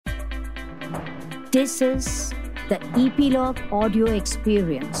This is the Epilogue Audio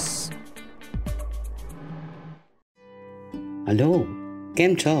Experience. Hello,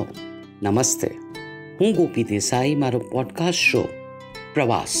 કેમ છો? નમસ્તે. હું ગોપી દેસાઈ. મારો પોડકાસ્ટ શો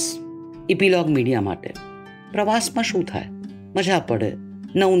પ્રવાસ ઇપિલોગ મીડિયા માટે. પ્રવાસમાં શું થાય? મજા પડે,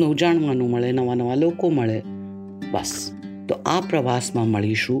 નવું જાણવાનું મળે, નવા લોકો મળે. બસ, તો આ પ્રવાસમાં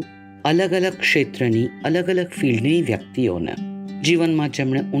મળીશું અલગ અલગ ક્ષેત્રની, અલગ અલગ ફિલ્ડની વ્યક્તિઓને, જીવનમાં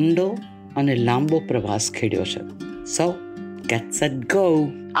જેમણે ઊંડો અને લાંબો પ્રવાસ ખેડ્યો છે. સો ગેટ સેટ ગો.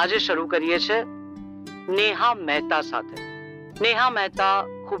 આજે શરૂ કરીએ છીએ નેહા મહેતા સાથે. નેહા મહેતા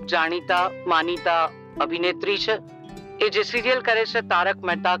ખૂબ જાણીતા માનીતા અભિનેત્રી છે. એ જે સિરિયલ કરે છે તારક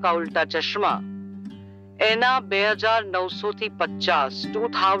મહેતા કા ઉલ્ટા ચશ્મા, એના 2950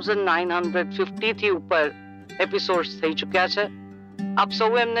 2950 થી ઉપર એપિસોડ્સ થઈ ચૂક્યા છે. આપ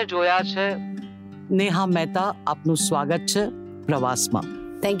સૌ એમને જોયા છે. નેહા મહેતા, આપનું સ્વાગત છે પ્રવાસમાં.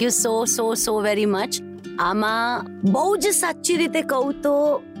 Thank you so very much. આમાં બહુ જ સાચી રીતે કહું તો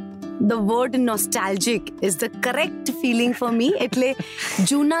the word nostalgic is the correct feeling for me. એટલે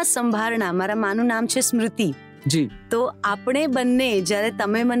જૂના સંભારણા. મારા માનું નામ છે સ્મૃતિ. જી. તો આપણે બંને જ્યારે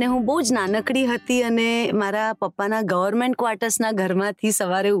તમે મને, હું બહુ જ નાનકડી હતી અને મારા પપ્પાના ગવર્મેન્ટ ક્વાર્ટર્સના ઘરમાંથી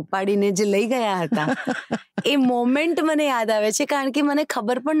સવારે ઉપાડીને જે લઈ ગયા હતા, એ મોમેન્ટ મને યાદ આવે છે. કારણ કે મને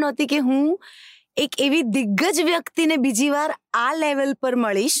ખબર પણ નહોતી કે હું એક એવી દિગ્ગજ વ્યક્તિને બીજી વાર આ લેવલ પર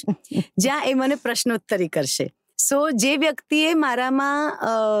મળીશ જ્યાં એ મને પ્રશ્નોત્તરી કરશે. સો જે વ્યક્તિએ મારામાં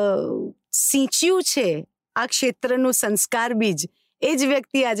સિંચ્યું છે આ ક્ષેત્રનું સંસ્કાર બીજ, એ જ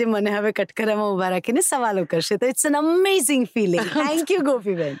વ્યક્તિ આજે મને હવે કટકરામાં ઉભા રાખીને સવાલો કરશે. તો it's N amazing feeling. Thank you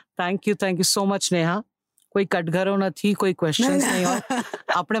Gopiben. Thank you so much Neha. કોઈ કટઘરો નથી, કોઈ ક્વેશ્ચન્સ નહીં હોય.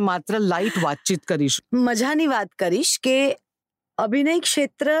 આપણે માત્ર લાઇટ વાતચીત કરીશું. મજાની વાત કરીશ કે અભિનય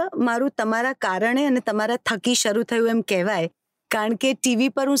ક્ષેત્ર મારું તમારા કારણે અને તમારા થકી શરૂ થયું એમ કહેવાય. કારણ કે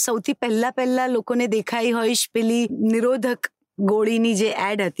ટીવી પર હું સૌથી પહેલા લોકોને દેખાઈ હોઈશ પેલી નિરોધક ગોળીની જે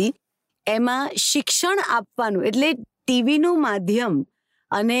એડ હતી, એમાં શિક્ષણ આપવાનું, એટલે ટીવીનું માધ્યમ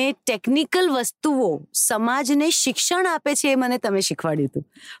અને ટેકનિકલ વસ્તુઓ સમાજને શિક્ષણ આપે છે, એ મને તમે શીખવાડ્યું હતું.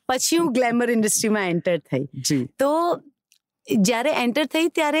 પછી હું ગ્લેમર ઇન્ડસ્ટ્રીમાં એન્ટર થઈ. તો જ્યારે એન્ટર થઈ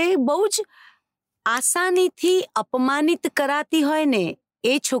ત્યારે બહુ જ આસાનીથી અપમાનિત કરાતી હોય ને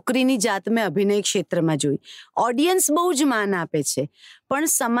એ છોકરીની જાત મેં અભિનય ક્ષેત્રમાં જોઈ. ઓડિયન્સ બહુ જ માન આપે છે,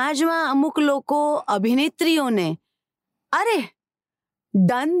 પણ સમાજમાં અમુક લોકો અભિનેત્રીઓને અરે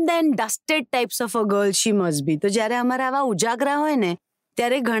done then ડસ્ટેડ types of a girl she must be. તો જ્યારે અમારા આવા ઉજાગરા હોય ને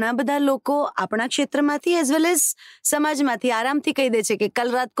ત્યારે ઘણા બધા લોકો આપણા ક્ષેત્રમાંથી એઝ વેલ એઝ સમાજમાંથી આરામથી કહી દે છે કે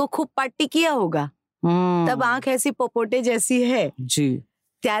કલ રાત કો ખૂબ પાર્ટી કિયા હોગા, તબ આંખ એસી પોપોટે જૈસી હૈ. જી.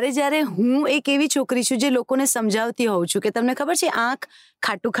 ત્યારે જ્યારે હું એક એવી છોકરી છું જે લોકોને સમજાવતી હોઉં છું કે તમને ખબર છે, આંખ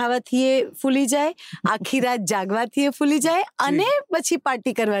ખાટું ખાવાથી એ ફૂલી જાય, આખી રાત જાગવાથી એ ફૂલી જાય, અને પછી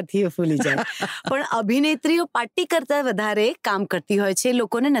પાર્ટી કરવાથી એ ફૂલી જાય. પણ અભિનેત્રીઓ પાર્ટી કરતા વધારે કામ કરતી હોય છે,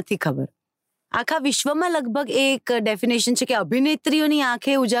 લોકોને નથી ખબર. આખા વિશ્વમાં લગભગ એક ડેફિનેશન છે કે અભિનેત્રીઓની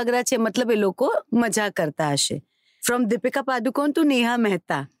આંખે ઉજાગરા છે, મતલબ એ લોકો મજા કરતા હશે. ફ્રોમ દીપિકા પાદુકોણ ટુ નેહા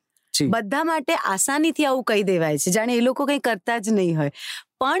મહેતા, બધા માટે આસાનીથી આવું કહી દેવાય છે, જાણે એ લોકો કંઈ કરતા જ નહીં હોય.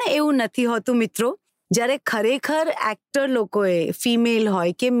 પણ એવું નથી હોતું મિત્રો. જ્યારે ખરેખર એક્ટર લોકોએ, ફિમેલ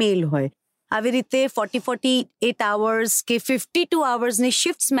હોય કે મેલ હોય, આવી રીતે 48 hours કે 52 hours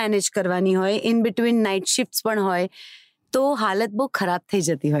શિફ્ટ્સ મેનેજ કરવાની હોય, ઇન બિટવીન નાઇટ શિફ્ટ્સ પણ હોય, તો હાલત બહુ ખરાબ થઈ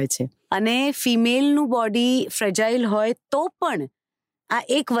જતી હોય છે. અને ફિમેલનું બોડી ફ્રેજાઇલ હોય તો પણ આ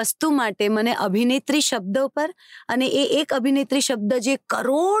એક વસ્તુ માટે મને અભિનેત્રી શબ્દ પર, અને એ એક અભિનેત્રી શબ્દ જે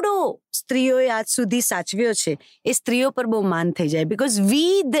કરોડો સ્ત્રીઓએ આજ સુધી સાચવ્યો છે, એ સ્ત્રીઓ પર બહુ માન થઈ જાય. Because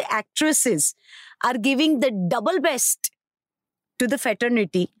we the actresses are giving the double best to the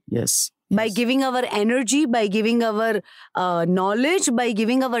fraternity. Yes. by giving our energy, by giving our knowledge, by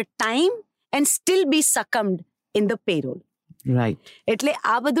giving our time, and still be succumbed in the payroll. Right. એટલે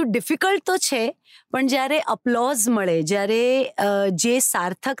આ બધું difficult તો છે, પણ જ્યારે applause મળે, જ્યારે જે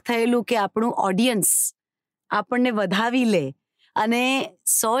સાર્થક થયેલું કે આપણું ઓડિયન્સ આપણને વધાવી લે, અને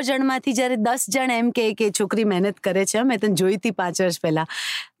 100 જણમાંથી જ્યારે 10 જણ એમ કહે કે છોકરી મહેનત કરે છે, મેં તને જોઈ હતી 5 વર્ષ પહેલા,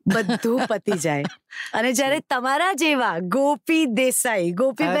 બધું પતી જાય. અને જ્યારે તમારા જેવા ગોપી દેસાઈ,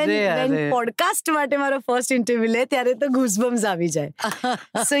 ગોપીબેન પોડકાસ્ટ માટે મારો ફર્સ્ટ ઇન્ટરવ્યુ લે ત્યારે તો ગૂઝબમ્સ આવી જાય.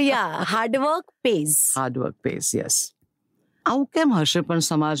 સો યા, hard work pays. Hard work pays, yes. આવું કેમ હશે પણ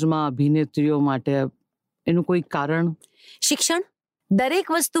સમાજમાં અભિનેત્રીઓ માટે? એનું કોઈ કારણ? શિક્ષણ. દરેક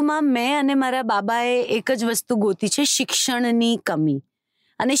વસ્તુમાં મેં અને મારા બાબાએ એક જ વસ્તુ ગોતી છે, શિક્ષણની કમી.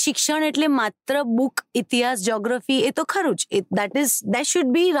 અને શિક્ષણ એટલે માત્ર બુક, ઇતિહાસ, જ્યોગ્રાફી, એ તો ખરું જ. That should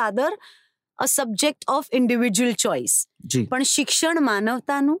be rather a subject of individual choice. પણ શિક્ષણ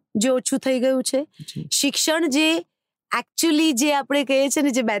માનવતાનું જે ઓછું થઈ ગયું છે, શિક્ષણ જે એકચ્યુઅલી જે આપણે કહીએ છીએ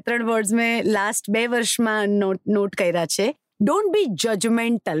ને, જે 2-3 વર્ડ્સ મેં લાસ્ટ 2 વર્ષમાં નોટ કર્યા છે, ડોન્ટ બી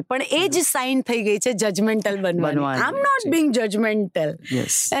જજમેન્ટલ. પણ એ જ સાઇન થઈ ગઈ છે જજમેન્ટલ બનવાની. આઈ am not being judgemental.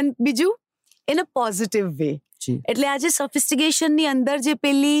 And બીજું ઇન અ પોઝિટિવ વે. એટલે આજે સોફિસ્ટિકેશન ની અંદર જે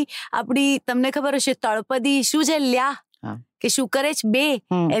પેલી આપણી, તમને ખબર હશે, તળપદી શું છે, લ્યા કે શું કરે છે બે,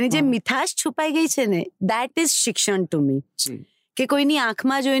 એની જે મીઠાશ છુપાઈ ગઈ છે ને, દેટ ઇઝ શિક્ષણ ટુ મી. કે કોઈની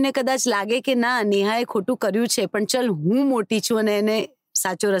આંખમાં જોઈને કદાચ લાગે કે ના, નેહાએ ખોટું કર્યું છે, પણ ચલ હું મોટી છું અને એને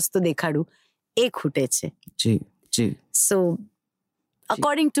સાચો રસ્તો દેખાડું, એ ખૂટે છે. સો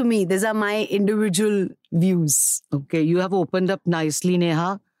according to me, these are my individual views. Okay, you have opened up nicely, Neha.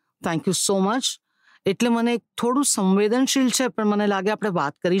 Thank you so much. એટલે મને થોડું સંવેદનશીલ છે, પણ મને લાગે આપણે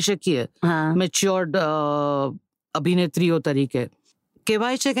વાત કરી શકીએ મેચ્યોર્ડ અભિનેત્રીઓ તરીકે.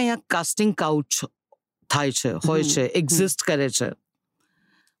 કહેવાય છે કે અહીંયા કાસ્ટિંગ કાઉચ થાય છે, હોય છે, એક્ઝિસ્ટ કરે છે,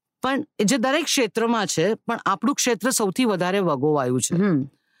 પણ જે દરેક ક્ષેત્રમાં છે, પણ આપણું ક્ષેત્ર સૌથી વધારે વગોવાયું છે.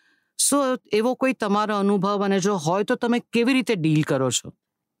 સો એવો કોઈ તમારો અનુભવ, અને જો હોય તો તમે કેવી રીતે ડીલ કરો છો?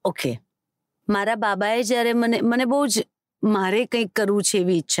 ઓકે, મારા બાબાએ જ્યારે મને બહુ જ મારે કંઈક કરવું છે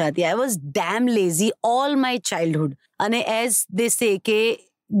એવી ઈચ્છા હતી. I was dam lazy all my childhood. અને એઝ દે સે કે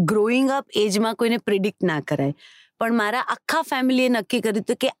ગ્રોઈંગ અપ એજમાં કોઈને પ્રિડિક્ટ ના કરાય, પણ મારા આખા ફેમિલીએ નક્કી કર્યું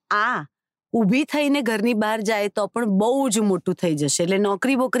હતું કે આ ઊભી થઈને ઘરની બહાર જાય તો પણ બહુ જ મોટું થઈ જશે, એટલે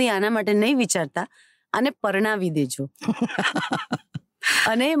નોકરી બોકરી આના માટે નહીં વિચારતા, આને પરણાવી દેજો.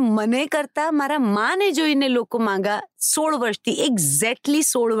 અને મને કરતા મારા માને જોઈને લોકો માંગા 16 વર્ષથી, એક્ઝેક્ટલી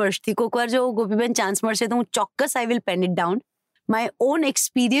 16 વર્ષથી. કોઈક વાર જો ગોપીબેન ચાન્સ મળશે તો હું ચોક્કસ I will pen it down my own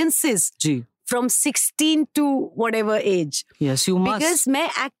experiences from 16 to whatever age. Yes, you must. Because મેં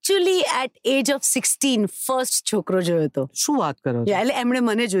actually at age of 16 first છોકરો જોયો હતો. શું વાત કરો? એટલે એમણે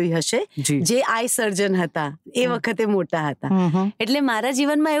મને જોઈ હશે, જે આઈ સર્જન હતા, એ વખતે મોટા હતા. એટલે મારા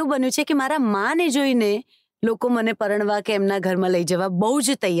જીવનમાં એવું બન્યું છે કે મારા માને જોઈને લોકો મને પરણવા કે એમના ઘરમાં લઈ જવા બહુ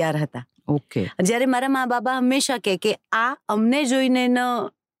જ તૈયાર હતા. ઓકે. જ્યારે મારા મા બાબા હંમેશા કે આ અમને જોઈને ન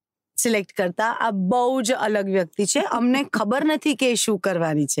સિલેક્ટ કરતા, આ બહુ જ અલગ વ્યક્તિ છે, અમને ખબર નથી કે શું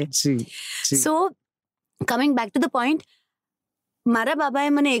કરવાની છે. સો coming back to the point, મારા બાબાએ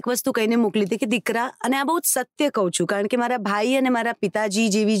મને એક વસ્તુ કહીને મોકલી હતી કે દીકરા, અને આ બહુ જ સત્ય કહું છું, કારણ કે મારા ભાઈ અને મારા પિતાજી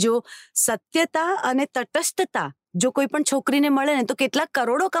જેવી જો સત્યતા અને તટસ્થતા જો કોઈ પણ છોકરીને મળે ને, તો કેટલાક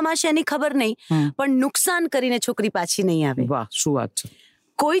કરોડો કમાશે એની ખબર નહીં, પણ નુકસાન કરીને છોકરી પાછી નહીં આવે. વાહ, શું વાત છે.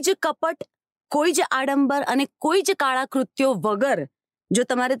 કોઈ જ કપટ, કોઈ જ આડંબર અને કોઈ જ કાળા કૃત્યો વગર જો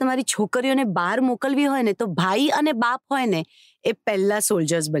તમારે તમારી છોકરીઓને બહાર મોકલવી હોય ને, તો ભાઈ અને બાપ હોય ને, એ પહેલા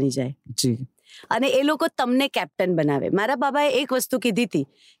સોલ્જર્સ બની જાય, અને એ લોકો તમને કેપ્ટન બનાવે. મારા બાબાએ એક વસ્તુ કીધી હતી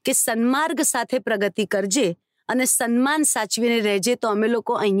કે સન્માર્ગ સાથે પ્રગતિ કરજે અને સન્માન સાચવીને રહેજે, તો અમે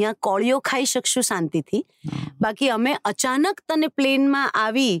લોકો અહીંયા કોળીઓ ખાઈ શકશું શાંતિથી. બાકી અમે અચાનક તને પ્લેનમાં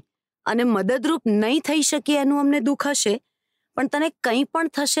આવી અને મદદરૂપ નહીં થઈ શકીએ એનું અમને દુઃખ હશે, પણ તને કંઈ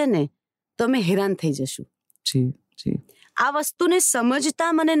પણ થશે ને તો અમે હેરાન થઈ જશું. આ વસ્તુને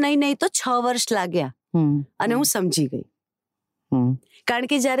સમજતા મને નહીં તો 6 વર્ષ લાગ્યા, અને હું સમજી ગઈ. કારણ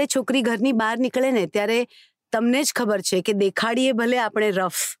કે જ્યારે છોકરી ઘરની બહાર નીકળે ને, ત્યારે તમને જ ખબર છે કે દેખાડીએ ભલે આપણે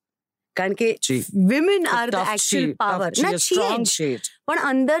રફ, કારણ કે women are the actual power, પણ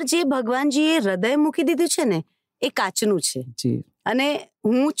અંદર જે ભગવાનજીએ હૃદય મૂકી દીધું છે ને, એ કાચનું છે. અને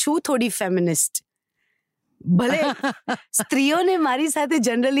હું છું થોડી ફેમિનિસ્ટ. ભલે સ્ત્રીઓને મારી સાથે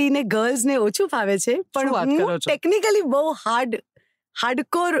જનરલી ને ગર્લ્સ ને ઓછું ફાવે છે, પણ હું ટેકનિકલી બહુ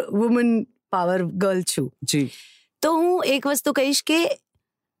હાર્ડકોર વુમન પાવર ગર્લ છું. તો હું એક વસ્તુ કહીશ કે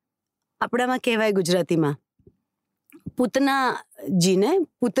આપણામાં કહેવાય ગુજરાતીમાં,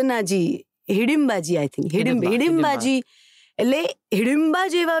 પૂતનાજી હિડિંબાજી, આઈ થિંક હિડિંબાજી, એટલે હિડિંબા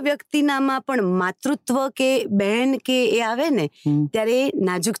જેવા વ્યક્તિનામાં પણ માતૃત્વ કે બહેન કે એ આવે ને, ત્યારે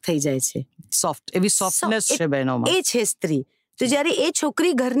નાજુક થઈ જાય છે. સોફ્ટ, એવી સોફ્ટનેસ છે બહેનોમાં. એ છે સ્ત્રી. તો જ્યારે એ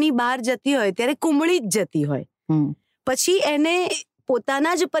છોકરી ઘરની બહાર જતી હોય ત્યારે કુમળી જ જતી હોય, પછી એને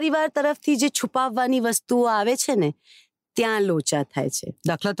પોતાના જ પરિવાર તરફથી જે છુપાવવાની વસ્તુઓ આવે છે ને, ત્યાં લોચા થાય છે.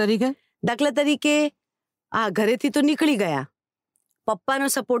 દાખલા તરીકે ઘરેથી તો નીકળી ગયા,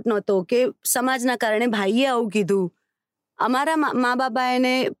 પપ્પાનો સપોર્ટ નહોતો કે સમાજના કારણે ભાઈએ આવું કીધું, અમારા મા બાબા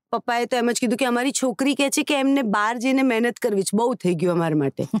એને પપ્પાએ તો એમ જ કીધું કે અમારી છોકરી કહે છે કે એમને બહાર જઈને મહેનત કરવી છે, બહુ થઈ ગયું અમારા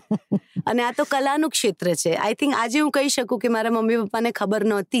માટે. અને આ તો કલાનું ક્ષેત્ર છે. આઈ થિંક આજે હું કહી શકું કે મારા મમ્મી પપ્પાને ખબર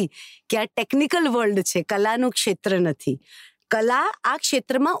નહોતી કે આ ટેકનિકલ વર્લ્ડ છે, કલાનું ક્ષેત્ર નથી. કલા આ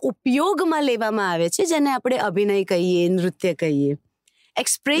ક્ષેત્રમાં ઉપયોગમાં લેવામાં આવે છે, જેને આપણે અભિનય કહીએ, નૃત્ય કહીએ.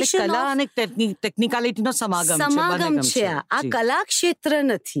 એક્સપ્રેશન, કલા અને ટેકનિકાલિટીનો સમાગમ છે. આ કલા ક્ષેત્ર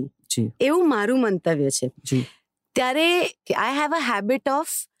નથી, એવું મારું મંતવ્ય છે. ત્યારે I have a habit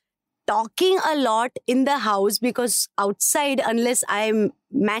of talking a lot in the house because outside unless I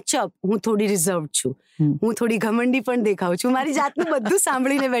match up હું થોડી રિઝર્વ છું, હું થોડી ઘમંડી પણ દેખાઉં છું. મારી જાતનું બધું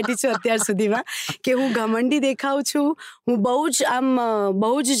સાંભળીને બેઠી છું અત્યાર સુધીમાં કે હું ઘમંડી દેખાઉં છું, હું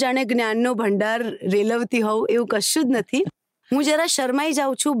બહુ જ જાણે જ્ઞાનનો ભંડાર રેલવતી હોઉં, એવું કશું જ નથી. હું જરા શરમાઈ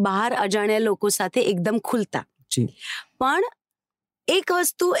જાઉં છું બહાર અજાણ્યા લોકો સાથે એકદમ ખુલતા. પણ એક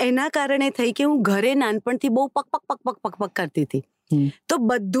વસ્તુ એના કારણે થઈ કે હું ઘરે નાનપણથી બહુ પક કરતી હતી, તો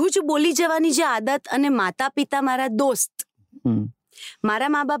બધું જ બોલી જવાની જે આદત, અને માતા પિતા મારા દોસ્ત, મારા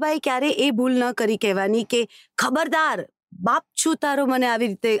મા બાપાએ ક્યારે એ ભૂલ ન કરી કહેવાની કે ખબરદાર બાપ છું તારો મને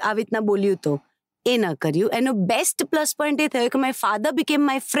આવી રીતના બોલ્યું, તો એ ન કર્યું. એનો બેસ્ટ પ્લસ પોઈન્ટ એ થયો કે my father became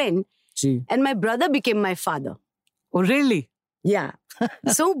my friend and my brother became my father. Oh really? Yeah.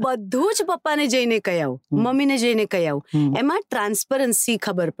 So બધું જ પપ્પાને જઈને કહી આવું, મમ્મીને જઈને કહી આવું. એમાં ટ્રાન્સપરન્સી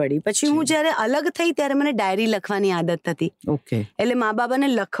ખબર પડી. પછી હું જયારે અલગ થઈ ત્યારે મને ડાયરી લખવાની આદત હતી. એટલે મા બાબાને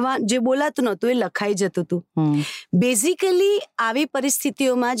લખવા જે બોલાતું નહોતું એ લખાઈ જતું હતું. બેઝિકલી આવી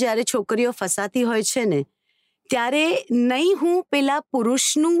પરિસ્થિતિઓમાં જયારે છોકરીઓ ફસાતી હોય છે ને, ત્યારે નહીં હું પેલા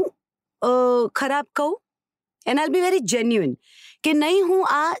પુરુષનું ખરાબ કહું, and I'll be very genuine, કે નહીં હું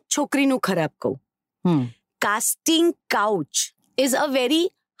આ છોકરીનું ખરાબ કહું. Casting couch is a very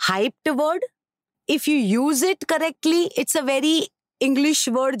hyped word. If you use it correctly, it's a very English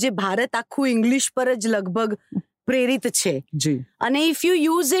word જે ભારત આખું ઇંગ્લિશ પર જ લગભગ પ્રેરિત છે. અને if you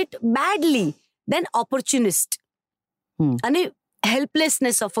use it badly, then opportunist અને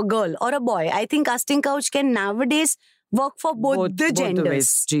helplessness of a girl or a boy. I think casting couch can nowadays work for both the genders.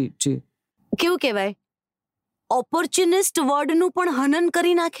 કેવું કહેવાય? ઓપોર્ચ્યુનિસ્ટ વર્ડનું પણ હનન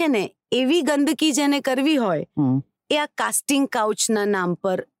કરી નાખે ને, એવી ગંદકી જેને કરવી હોય એ આ કાસ્ટિંગ કાઉચના નામ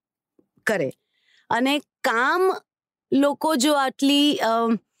પર કરે. અને કામ લોકો જો આટલી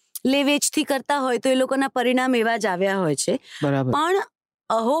લેવેચથી કરતા હોય તો એ લોકોના પરિણામ એવા જ આવ્યા હોય છે. પણ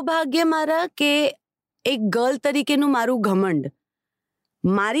અહોભાગ્ય મારા કે એક ગર્લ તરીકેનું મારું ઘમંડ,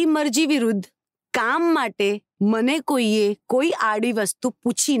 મારી મરજી વિરુદ્ધ કામ માટે મને કોઈએ કોઈ આડી વસ્તુ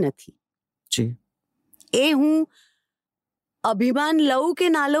પૂછી નથી. એ હું અભિમાન લઉં કે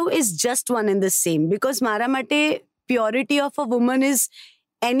ના લઉં is just one and the same. Because મારા માટે purity of a woman is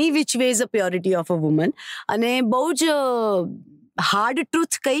any which way is a purity of a woman. અને બહુ જ હાર્ડ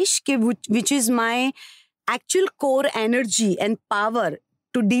ટ્રુથ કહીશ કે which is my actual core energy and power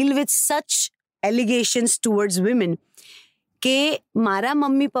to deal with such allegations towards women, કે મારા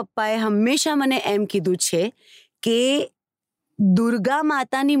mummy પપ્પાએ હંમેશા મને એમ કીધું છે કે દુર્ગા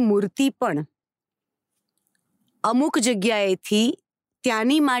માતાની મૂર્તિ પણ અમુક જગ્યાએથી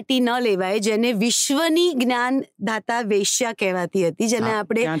ત્યાંની માટી ન લેવાય જેને વિશ્વની જ્ઞાનદાતા વેશ્યા કહેવાતી હતી, જેને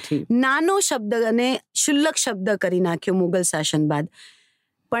આપણે નાનો શબ્દ અને શુલ્લક શબ્દ કરી નાખ્યો મુગલ શાસન બાદ.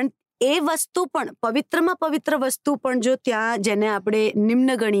 પણ એ વસ્તુ પણ પવિત્રમાં પવિત્ર વસ્તુ પણ જો ત્યાં જેને આપણે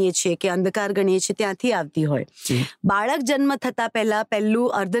નિમ્ન ગણીએ છીએ કે અંધકાર ગણીએ છીએ ત્યાંથી આવતી હોય. બાળક જન્મ થતા પહેલા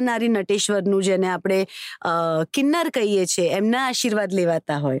પહેલું અર્ધનારી નટેશ્વરનું જેને આપણે કિન્નર કહીએ છીએ એમના આશીર્વાદ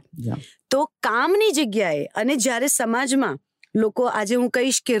લેવાતા હોય. તો કામની જગ્યાએ અને જ્યારે સમાજમાં લોકો, આજે હું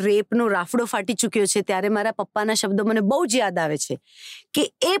કહીશ કે રેપનો રાફડો ફાટી ચૂક્યો છે, ત્યારે મારા પપ્પાના શબ્દો મને બહુ જ યાદ આવે છે કે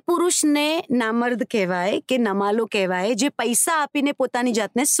એ પુરુષને નામર્દ કહેવાય કે નમાલો કહેવાય જે પૈસા આપીને પોતાની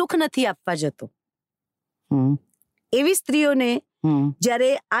જાતને સુખ નથી આપવા જતો. એવી સ્ત્રીઓને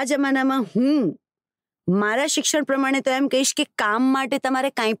જ્યારે આ જમાનામાં હું મારા શિક્ષણ પ્રમાણે તો એમ કહીશ કે કામ માટે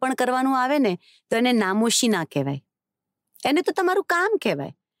તમારે કાંઈ પણ કરવાનું આવે ને તો એને નામોશી ના કહેવાય, એને તો તમારું કામ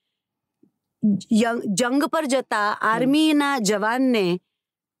કહેવાય. જંગ પર જતા આર્મીના જવાનને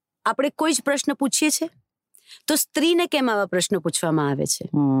આપણે કોઈ જ પ્રશ્ન પૂછીએ છીએ તો સ્ત્રીને કેમ આવા પ્રશ્નો પૂછવામાં આવે છે?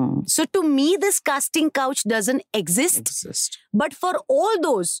 So to me this casting couch doesn't exist, but for all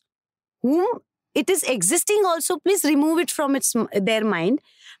those whom it is existing also, please remove it from their mind,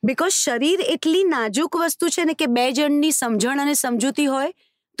 because શરીર એટલી નાજુક વસ્તુ છે ને કે બે જણની સમજણ અને સમજૂતી હોય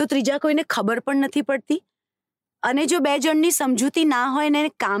તો ત્રીજા કોઈને ખબર પણ નથી પડતી. અને જો બે જણની સમજૂતી ના હોય ને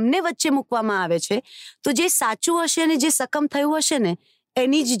કામને વચ્ચે મૂકવામાં આવે છે તો જે સાચું હશે ને જે સકમ થયું હશે ને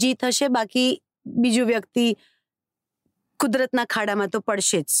એની જ જીત હશે, બાકી બીજું વ્યક્તિ કુદરતના ખાડામાં તો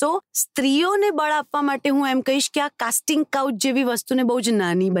પડશે જ. સો સ્ત્રીઓને બળ આપવા માટે હું એમ કહીશ કે આ કાસ્ટિંગ કાઉચ જેવી વસ્તુને બહુ જ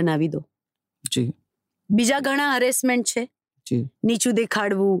નાની બનાવી દો. બીજા ઘણા હરેસમેન્ટ છે, નીચું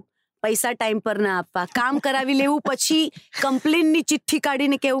દેખાડવું, પૈસા ટાઈમ પર ના આપવા, કામ કરાવી લેવું, પછી કમ્પ્લેનની ચિઠ્ઠી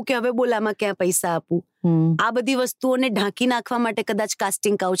કાઢીને કહેવું કે હવે બોલામાં ક્યાં પૈસા આપું. આ બધી વસ્તુઓને ઢાંકી નાખવા માટે કદાચ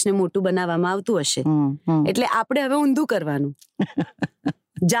કાસ્ટિંગ કાઉચને મોટું બનાવવામાં આવતું હશે. એટલે આપણે હવે ઊંધું કરવાનું.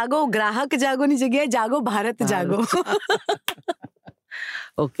 જાગો ગ્રાહક જાગોની જગ્યાએ જાગો ભારત જાગો.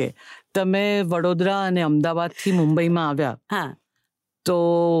 ઓકે, તમે વડોદરા અને અમદાવાદથી મુંબઈમાં આવ્યા. હા, તો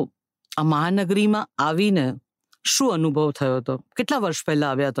આ મહાનગરીમાં આવીને શું અનુભવ થયો હતો? કેટલા વર્ષ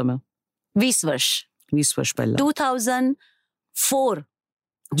પહેલા આવ્યા તમે? 20 વર્ષ 20 વર્ષ પહેલા 2004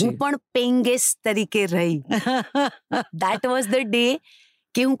 હું પણ પેઇંગ ગેસ્ટ તરીકે રહી. દેટ વોઝ ધ ડે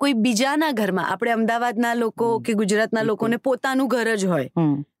કે હું કોઈ બીજાના ઘરમાં, આપણે અમદાવાદના લોકો કે ગુજરાતના લોકોને પોતાનું ઘર જ હોય,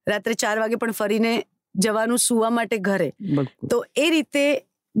 રાત્રે 4 વાગે પણ ફરીને જવાનું સુવા માટે ઘરે. તો એ રીતે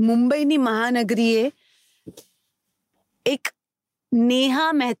મુંબઈની મહાનગરીએ એક નેહા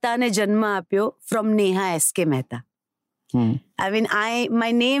મહેતાને જન્મ આપ્યો from Neha SK Mehta. I mean,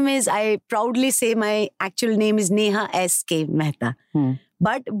 my name is, I proudly say my actual name is Neha S.K. Mehta.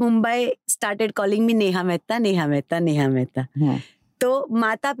 But Mumbai started calling me Neha Mehta, Neha Mehta, Neha Mehta. તો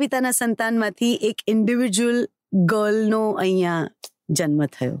માતા પિતાના સંતાનમાંથી એક ઇન્ડિવિજ્યુઅલ ગર્લનો અહીંયા જન્મ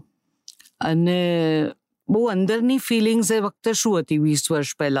થયો. અને બહુ અંદરની ફિલિંગ્સ એ વખતે શું હતી 20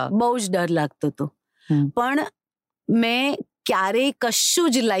 વર્ષ પહેલા? બહુ જ ડર લાગતો હતો, પણ મેં ક્યારેય કશું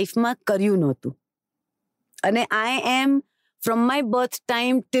જ લાઈફમાં કર્યું નહોતું. અને I am from my birth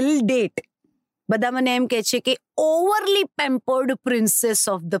time till date બધા મને એમ કહે છે કે overly pampered princess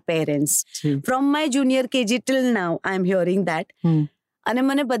of the parents. From my junior KG till now I am hearing that. અને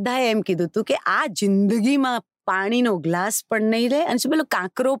મને બધાએ એમ કીધું હતું કે આ જિંદગીમાં પાણીનો ગ્લાસ પણ નહીં લે, અને પેલો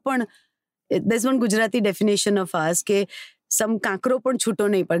કાંકરો પણ, there's one Gujarati definition of ours કે સમ કાંકરો પણ છૂટો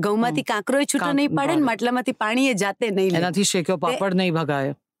નહીં પડે. ઘઉંમાંથી કાંકરો છૂટો નહીં પડે ને માટલામાંથી પાણી એ જાતે નહીં લે. એનાથી શેક્યો પાપડ નહીં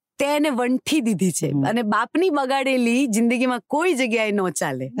ભગાય. તેને વંઠી દીધી છે, અને બાપની બગાડેલી જિંદગીમાં કોઈ જગ્યાએ ન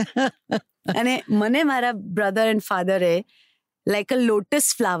ચાલે. અને મને મારા બ્રધર એન્ડ ફાધરે લાઈક અ લોટસ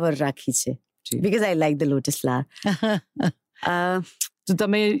ફ્લાવર રાખી છે, because I like the lotus flower.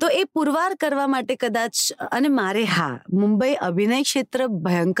 તો એ પુરવાર કરવા માટે કદાચ. અને મારે મુંબઈ અભિનય ક્ષેત્ર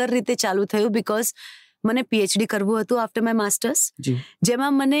ભયંકર રીતે ચાલુ થયું બીકોઝ મને પીએચડી કરવું હતું આફ્ટર માય માસ્ટર્સ,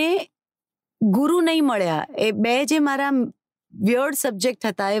 જેમાં મને ગુરુ નહીં મળ્યા. એ બે જે મારા વિયર્ડ સબ્જેક્ટ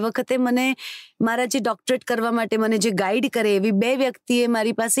હતા એ વખતે મને મારા જે ડોક્ટરેટ કરવા માટે મને જે ગાઈડ કરે એવી 2 વ્યક્તિએ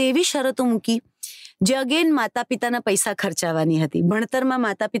મારી પાસે એવી શરતો મૂકી જે અગેન માતા પિતાના પૈસા ખર્ચાવાની હતી. ભણતરમાં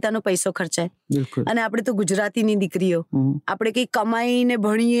માતા પિતાનો પૈસો ખર્ચાય, અને આપણે તો ગુજરાતીની દીકરીઓ, આપણે કઈ કમાઈને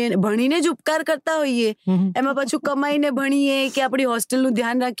ભણીને જ ઉપકાર કરતા હોઈએ, એમાં પાછું કમાઈને ભણીએ કે આપણી હોસ્ટેલનું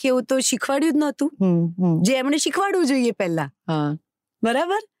ધ્યાન રાખીએ એવું તો શીખવાડ્યું જ નહોતું, જે એમણે શીખવાડવું જોઈએ પહેલા.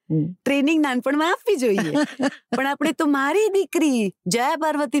 બરાબર, ટ્રેનિંગ નાનપણમાં આપવી જોઈએ. પણ આપણે તો મારી દીકરી જયા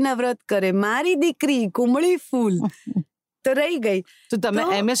પાર્વતીના વ્રત કરે, મારી દીકરી કુમળી ફૂલ, તો રહી ગઈ. તો તમે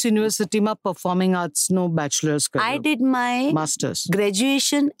એમએસ યુનિવર્સિટીમાં પરફોર્મિંગ આર્ટ્સ નો બેચલર્સ કર્યું? I did my masters,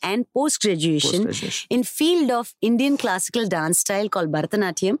 graduation and post-graduation in field of Indian classical dance style called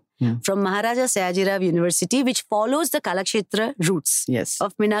Bharatanatyam from Maharaja Sayajirao University, which follows the Kalakshetra roots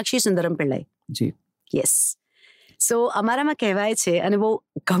of Meenakshi Sundaram Pillai. Yes. સો અમારામાં કહેવાય છે, અને બહુ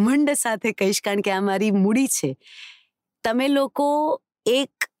ઘમંડ સાથે કહીશ કારણ કે આ મારી મૂડી છે, તમે લોકો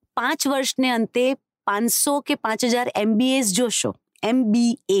 5 વર્ષને અંતે 500 કે 5000 MBAs જોશો,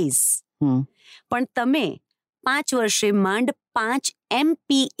 MBAs, પણ તમે 5 વર્ષે માંડ 5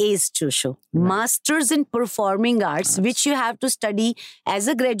 MPAs જોશો, Masters in Performing Arts, which you have to study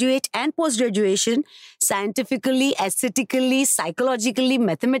as a graduate and post-graduation, scientifically, aesthetically, psychologically,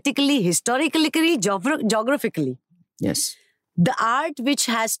 mathematically, historically, geographically. Yes. The art which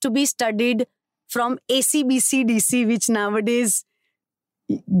has to be studied from ACBC DC, which nowadays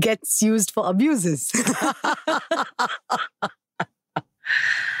gets used for abuses.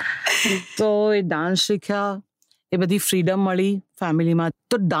 તો એ dance શીખ્યા, એ બધી freedom મળી ફેમિલીમાં,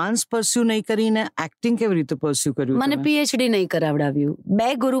 તો dance pursue નહીં કરીને acting કેવી રીતે પરસ્યુ કર્યું? મને પીએચડી નહીં કરાવડાવ્યું.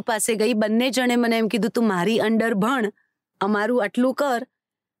 2 ગુરુ પાસે ગઈ, બંને જણે મને એમ કીધું તું મારી અંડર ભણ, અમારું આટલું કર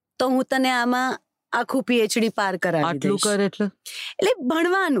તો હું તને આમાં આખું પીએચડી પાર કરાવી દઈશ. આટલું કર એટલે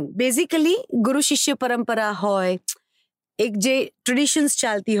ભણવાનું. બેઝિકલી ગુરુ શિષ્ય પરંપરા હોય, એક જે ટ્રેડિશન્સ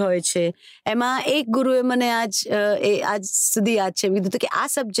ચાલતી હોય છે, એમાં એક ગુરુએ મને આજ સુધી યાદ છે, કીધું કે આ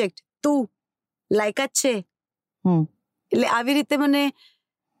સબ્જેક્ટ તું લાયકાત છે. એટલે આવી રીતે મને,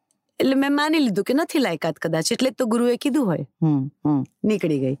 એટલે મેં માની લીધું કે નથી લાયકાત કદાચ, એટલે તો ગુરુએ કીધું હોય,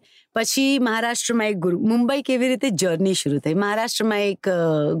 નીકળી ગઈ. પછી મહારાષ્ટ્રમાં એક ગુરુ, મુંબઈ કેવી રીતે જર્ની શરૂ થઈ. મહારાષ્ટ્રમાં એક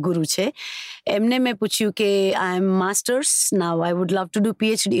ગુરુ છે, એમને મેં પૂછ્યું કે આઈ એમ masters now, I would love to do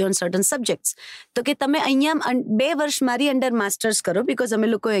PhD on certain subjects. તો કે તમે અહીંયા 2 વર્ષ મારી અંડર માસ્ટર્સ કરો, બીકોઝ અમે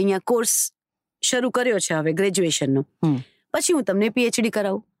લોકોએ અહીંયા કોર્સ શરૂ કર્યો છે હવે ગ્રેજ્યુએશનનો, પછી હું તમને પીએચડી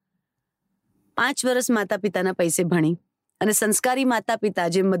કરાવું. 5 વર્ષ માતા પિતાના પૈસે ભણી, અને સંસ્કારી માતા પિતા,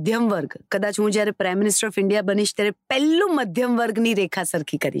 જે મધ્યમ વર્ગ, કદાચ હું જયારે પ્રાઇમ મિનિસ્ટર ઓફ ઇન્ડિયા બનીશ ત્યારે પહેલું મધ્યમ વર્ગની રેખા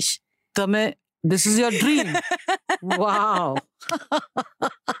સરખી કરીશ. તમે, this is your dream. Wow.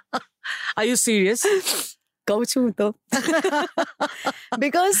 Are you serious? કહું છું તો.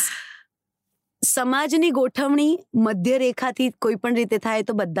 Because સમાજની ગોઠવણી મધ્ય રેખાથી કોઈ પણ રીતે થાય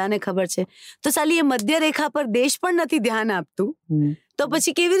તો બધાને ખબર છે. તો સાલી એ મધ્ય રેખા પર દેશ પણ નથી ધ્યાન આપતું, તો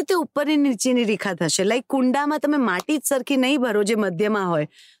પછી કેવી રીતે ઉપરની નીચેની રેખા થશે? લાઈક કુંડામાં તમે માટી જ સરખી નહીં ભરો જે મધ્યમાં હોય,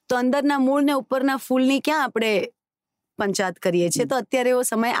 તો અંદરના મૂળ ને ઉપરના ફૂલની ક્યાં આપણે પંચાયત કરીએ છીએ? તો અત્યારે એવો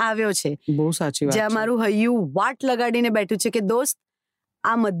સમય આવ્યો છે, બહુ સાચી વાત, જ્યાં મારું હૈયું વાટ લગાડીને બેઠું છે કે દોસ્ત,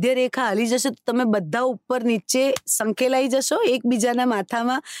 આ મધ્ય રેખા હલી જશે તો તમે બધા ઉપર નીચે સંકેલાઈ જશો, એકબીજાના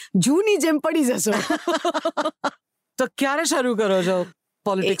માથામાં જૂની જેમ પડી જશો. તો ક્યારે શરૂ કરો છો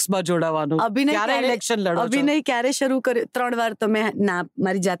પોલિટિક્સમાં જોડાવાનું? અભિનય ક્યારે શરૂ કર્યો? 3 વાર તો મેં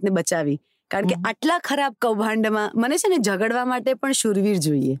મારી જાતને બચાવી, કારણ કે આટલા ખરાબ કૌભાંડમાં મને છે ને ઝઘડવા માટે પણ શૂરવીર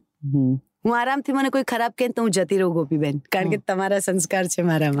જોઈએ. હું આરામથી મને કોઈ ખરાબ કહે તો હું જતી રહું ગોપીબેન, કારણ કે તમારા સંસ્કાર છે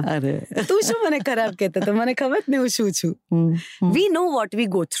મારામાં. તું શું મને ખરાબ કહેતો? તો મને ખબર જ ને હું શું છું. વી know what we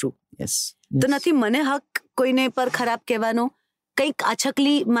go through. તો નથી મને હક કોઈને પર ખરાબ કહેવાનો. કંઈક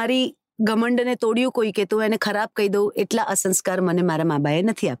આછકલી મારી ઘમંડને તોડ્યું કોઈ કે તો એને ખરાબ કહી દઉં, એટલા અસંસ્કાર મને મારા મા બાએ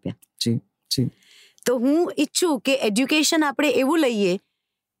નથી આપ્યા. તો હું ઈચ્છું કે એજ્યુકેશન આપણે એવું લઈએ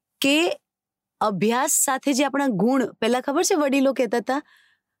કે અભ્યાસ સાથે જે આપણા ગુણ, પહેલા ખબર છે વડીલો કહેતા હતા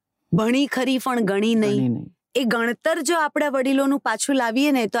ભણી ખરી પણ ગણી નહીં. એ ગણતર જો આપણા વડીલોનું પાછું લાવીએ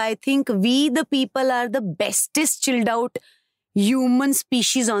ને તો I think we the people are the બેસ્ટેસ્ટ chilled out human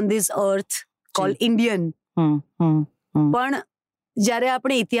species on this earth call Indian. પણ જ્યારે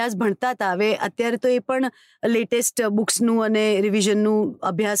આપણે ઇતિહાસ ભણતા હતા, હવે અત્યારે તો એ પણ લેટેસ્ટ બુક્સનું અને રિવિઝનનું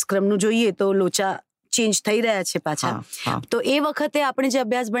અભ્યાસક્રમનું જોઈએ તો લોચા ચેન્જ થઈ રહ્યા છે પાછા. તો એ વખતે આપણે જે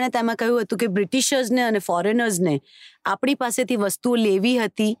અભ્યાસ ભણ્યા તેમાં કહ્યું હતું કે બ્રિટિશર્સને અને ફોરેનર્સને આપણી પાસેથી વસ્તુઓ લેવી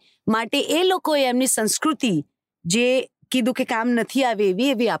હતી, માટે એ લોકોએ એમની સંસ્કૃતિ જે કીધું કે કામ નથી આવે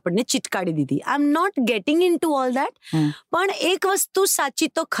એવી આપણને ચીટકાડી દીધી. આઈ am not gating in to all that, પણ એક વસ્તુ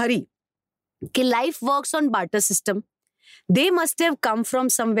સાચી તો ખરી કે life works on barter system. They must have come from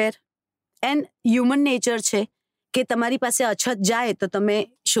somewhere, and human nature છે કે તમારી પાસે અછત જાય તો તમે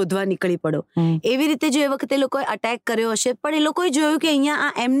શોધવા નીકળી પડો. એવી રીતે જો એ વખતે લોકોએ અટેક કર્યો હશે, પણ એ લોકોએ જોયું કે અહીંયા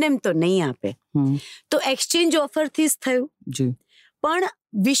આ એમનેમ તો નહીં આપે, તો એક્સચેન્જ ઓફરથી જ થયું. પણ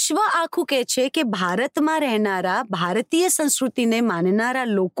વિશ્વ આખું કહે છે કે ભારતમાં રહેનારા, ભારતીય સંસ્કૃતિને માનનારા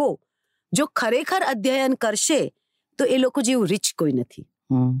લોકો જો ખરેખર અધ્યયન કરશે તો એ લોકો જેવું રીચ કોઈ નથી.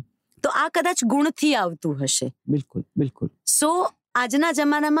 તો આ કદાચ ગુણથી આવતું હશે. બિલકુલ. સો આજના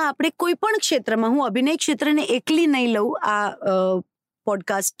જમાનામાં આપણે કોઈ પણ ક્ષેત્રમાં, હું અભિનય ક્ષેત્રને એકલી નહીં લઉં આ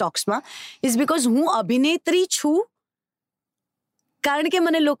પોડકાસ્ટ ટોક્સમાં, ઇઝ બીકોઝ હું અભિનેત્રી છું, કારણ કે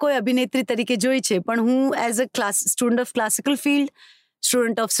મને લોકોએ અભિનેત્રી તરીકે જોઈ છે, પણ હું as a student of classical field,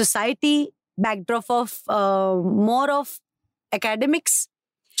 student of society, backdrop of more of academics,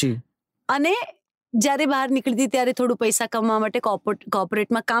 અને જ્યારે બહાર નીકળતી ત્યારે થોડું પૈસા કમાવા માટે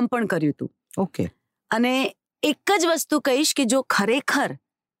કોર્પોરેટમાં કામ પણ કર્યું હતું. ઓકે. અને એક જ વસ્તુ કહીશ કે જો ખરેખર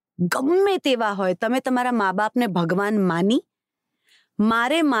ગમે તેવા હોય, તમે તમારા મા બાપને ભગવાન માની,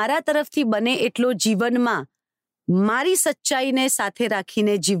 મારે મારા તરફથી બને એટલો જીવનમાં મારી સચ્ચાઈને સાથે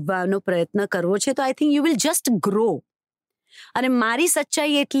રાખીને જીવવાનો પ્રયત્ન કરવો છે, તો I think you will just grow. અને મારી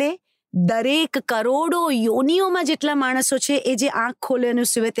સચ્ચાઈ એટલે દરેક કરોડો યોનિઓમાં જેટલા માણસો છે એ જે આંખ ખોલે અને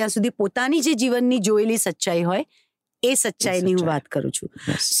સુવે ત્યાં સુધી પોતાની જે જીવનની જોયેલી સચ્ચાઈ હોય એ સચ્ચાઈની હું વાત કરું છું.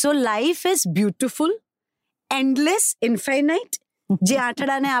 સો life is beautiful, endless, infinite. જે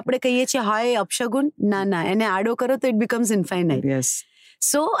આંટડાને આપણે કહીએ છીએ હાય અપશગુન, ના, એને આડો કરો તો it becomes infinite.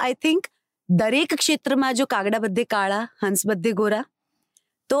 So I think દરેક ક્ષેત્રમાં જો કાગડા બધે કાળા, હંસ બધે ગોરા,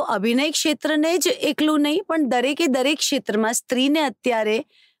 તો અભિનય ક્ષેત્રને જ એકલું નહીં પણ દરેક ક્ષેત્રમાં સ્ત્રીને અત્યારે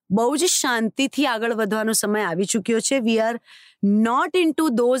બહુ જ શાંતિથી આગળ વધવાનો સમય આવી ચૂક્યો છે. We are not in two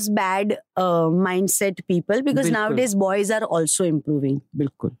those bed mindset people, because નાઉડેઝ boys are also improving.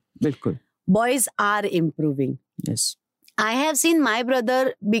 બિલકુલ. Boys are improving. Yes. I have seen my brother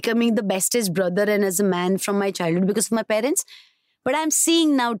becoming the bestest brother and as a man from my childhood because of my parents. But I'm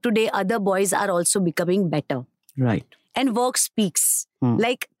seeing now today other boys are also becoming better. Right. And work speaks.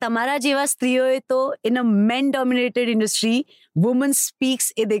 Like તમારા જેવા સ્ત્રીઓએ તો in a men-dominated industry, women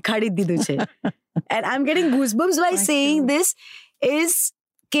speaks એ દેખાડી દીધું છે. And I'm getting goosebumps by saying this is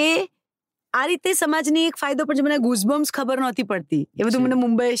કે આ રીતે સમાજની એક ફાયદો પણ છે. મને ગૂઝબમ્સ ખબર નહોતી પડતી, એ બધું મને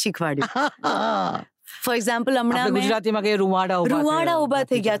મુંબઈએ શીખવાડ્યું. ફોર એક્ઝામ્પલ હમણાં ગુજરાતીમાં કે રૂવાડા ઉભા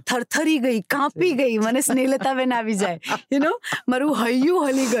થઈ ગયા, થરથરી ગઈ, કાંપી ગઈ, મને સ્નેહલતાબેન આવી જાય, મારું હૈયું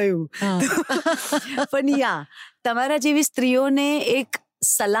હલી ગયું. પણ તમારા જેવી સ્ત્રીઓને એક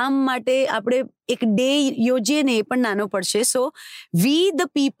સલામ માટે આપણે એક ડે યોજીએ ને એ પણ નાનો પડશે. So we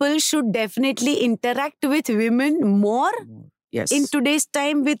the people should definitely interact with women more in today's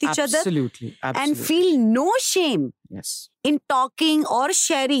time with each other. Absolutely. And feel no shame in talking or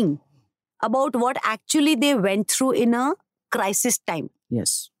sharing about what actually they went through in a crisis time.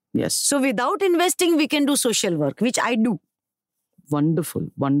 Yes. So without investing, we can do social work, which I do. Wonderful,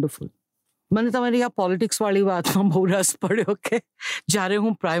 wonderful. મને તમારી આ politics વાળી વાતમાં બહુ રસ પડ્યો કે જ્યારે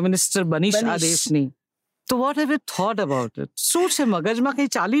હું પ્રાઇમ મિનિસ્ટર બનીશ આ દેશની, તો what have you thought about it? શું છે મગજમાં,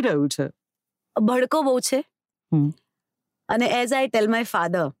 કઈ ચાલી રહ્યું છે? ભડકો બહુ છે. અને as I tell my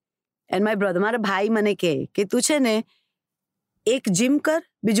father and my brother, મારા ભાઈ મને કહે કે તું છે ને એક જીમ કર,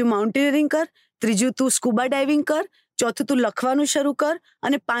 બીજું માઉન્ટેનિયરિંગ કર, ત્રીજું તું સ્કુબા ડાઇવિંગ કર, ચોથું તું લખવાનું શરૂ કર,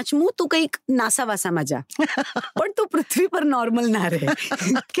 અને પાંચમું તું કંઈક નાસા વાસામાં જા, પણ તું પૃથ્વી પર નોર્મલ ના રહે.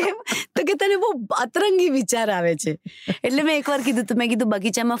 કેમ? તો કે તને બહુ અતરંગી વિચાર આવે છે. એટલે મેં એકવાર કીધું, તો મેં કીધું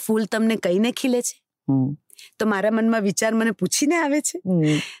બગીચામાં ફૂલ તમને કઈને ખીલે છે? તો મારા મનમાં વિચાર મને પૂછીને આવે છે.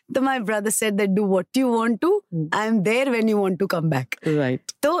 તો my brother said that do what you want to, I M there when you want to come back.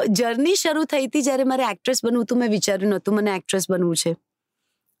 Right. તો જર્ની શરૂ થઈ હતી જ્યારે મારે એક્ટ્રેસ બનવું હતું. મેં વિચાર્યું નહોતું મને એક્ટ્રેસ બનવું છે.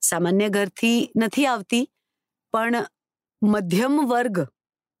 સામાન્ય ઘરથી નથી આવતી, પણ મધ્યમ વર્ગ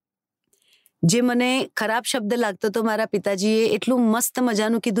જે મને ખરાબ શબ્દ લાગતો તો મારા પિતાજીએ એટલું મસ્ત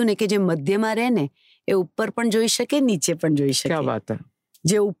મજાનું કીધું ને કે જે મધ્યમાં રહે ને એ ઉપર પણ જોઈ શકે, નીચે પણ જોઈ શકે. ક્યા વાત હે.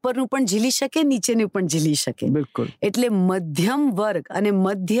 જે ઉપરનું પણ ઝીલી શકે, નીચેનું પણ ઝીલી શકે. બિલકુલ. એટલે મધ્યમ વર્ગ અને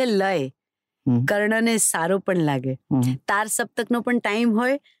મધ્ય લય કર્ણને સારો પણ લાગે. તાર સપ્તકનો પણ ટાઈમ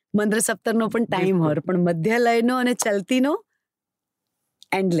હોય, મંદ્ર સપ્તકનો પણ ટાઈમ હોય, પણ મધ્ય લયનો અને ચલતીનો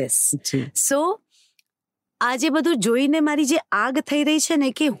એન્ડલેસ. સો આજે બધું જોઈને મારી જે આગ થઈ રહી છે ને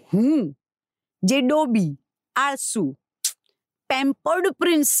કે હું જે ડોબી, આળસુ, pampered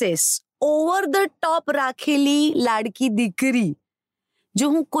princess, over the top રાખેલી લાડકી દીકરી, જો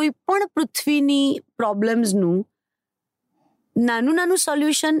હું કોઈ પણ પૃથ્વીની પ્રોબ્લેમ્સનું નાનું નાનું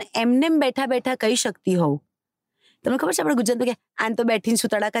સોલ્યુશન એમને બેઠા બેઠા કહી શકતી હોઉં. તમને ખબર છે આપણે ગુજરાતમાં કે આને તો બેઠીને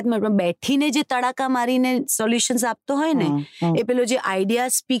શું તડાકા, બેઠીને જે તડાકા મારીને સોલ્યુશન્સ આપતો હોય ને એ પેલો જે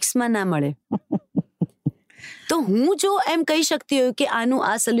આઈડિયા સ્પીક્સમાં ના મળે. તો હું જો એમ કહી શકતી હોય કે આનું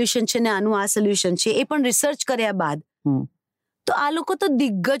આ સોલ્યુશન છે ને આનું આ સોલ્યુશન છે, એ પણ રિસર્ચ કર્યા બાદ, તો આ લોકો તો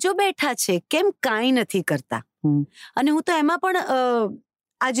દિગ્ગજો બેઠા છે, કેમ કાંઈ નથી કરતા? અને હું તો એમાં પણ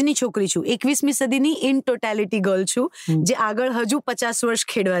આજની છોકરી છું, 21મી સદીની ઇન ટોટાલિટી ગર્લ છું, જે આગળ હજુ 50 વર્ષ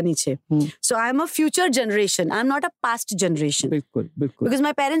ખેડવાની છે. સો આઈ એમ અ future generation, I am not a past generation. બિલકુલ, બિલકુલ. બીકોઝ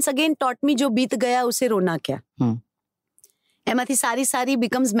માય પેરેન્ટ્સ અગેન ટોટ મી, જો બીત ગયા ઉસે રોના ક્યા. એમાંથી સારી સારી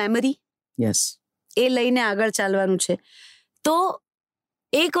બીકમ્સ મેમરી. યસ. એ લઈને આગળ ચાલવાનું છે. તો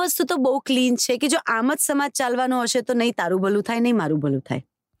એક વસ્તુ તો બહુ ક્લીન છે કે જો આમ જ સમાજ ચાલવાનો હશે તો નહીં તારું ભલું થાય, નહીં મારું ભલું થાય.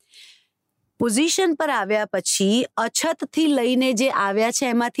 પોઝિશન પર આવ્યા પછી અછતથી લઈને જે આવ્યા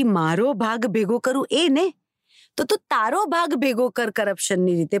છે એમાંથી મારો ભાગ ભેગો કરું એ ને, તો તું તારો ભાગ ભેગો કર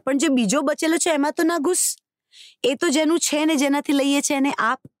કરપ્શનની રીતે, પણ જે બીજો બચેલો છે એમાં તો ના ઘૂસ. એ તો જેનું છે ને જેનાથી લઈએ છે એને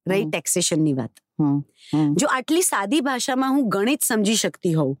આપ. રહી ટેક્સેશનની વાત, જો આટલી સાદી ભાષામાં હું ગણિત સમજી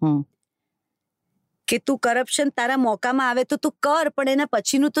શકતી હોઉં કે તું કરપ્શન તારા મોકામાં આવે તો તું કર, પણ એના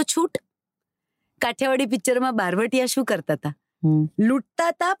પછીનું તો છૂટ. કાઠિયાવાડી પિક્ચરમાં બારવટિયા શું કરતા હતા? લૂંટતા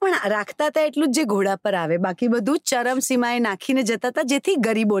હતા, પણ રાખતા હતા એટલું જ જે ઘોડા પર આવે, બાકી બધું ચરમ સીમાએ નાખીને જતા હતા જેથી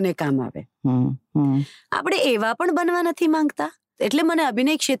ગરીબોને કામ આવે. આપણે એવા પણ બનવા નથી માંગતા. એટલે મને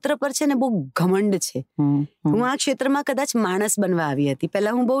અભિનય ક્ષેત્ર પર છે ને બહુ ઘમંડ છે. હું આ ક્ષેત્રમાં કદાચ માણસ બનવા આવી હતી.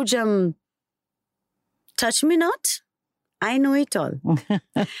 પહેલા હું બહુ જ touch me not, I know it all.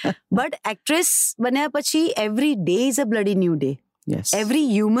 But actress બન્યા પછી every day is a bloody new day. Every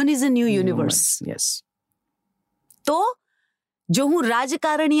human is a new universe. તો જો હું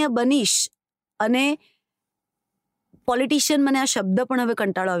રાજકારણીય બનીશ, અને પોલિટિશિયન, મને આ શબ્દ પણ હવે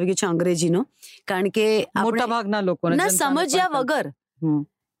કંટાળો આવી ગયો છે અંગ્રેજીનો, કારણ કે મોટા ભાગના લોકોને ના સમજ્યા વગર,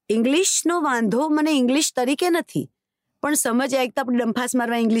 ઇંગ્લિશનો વાંધો મને ઇંગ્લિશ તરીકે નથી, પણ સમજ્યા એક તો આપણે ડંફાસ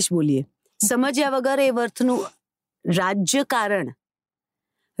મારવા ઇંગ્લિશ બોલીએ, સમજ્યા વગર એ અર્થનું રાજ્યકારણ,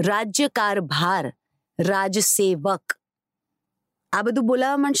 રાજ્યકારભાર, રાજસેવક આ બધું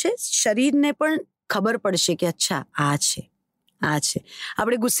બોલાવવા માંડશે, શરીરને પણ ખબર પડશે કે અચ્છા આ છે, આ છે.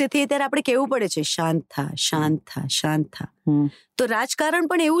 આપણે ગુસ્સે થઈએ ત્યારે આપણે કેવું પડે છે, શાંત થા, શાંત થા, શાંત થા. તો રાજકારણ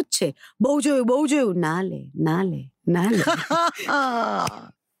પણ એવું જ છે, બહુ જોયું, બહુ જોયું, ના લે, ના લે, ના લે.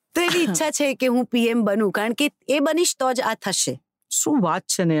 તો એવી ઈચ્છા છે કે હું પીએમ બનું, કારણ કે એ બનીશ તો જ આ થશે. શું વાત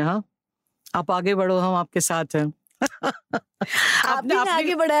છે નેહા, આપ આગે બઢો, હમ આપકે સાથ હૈ. આપને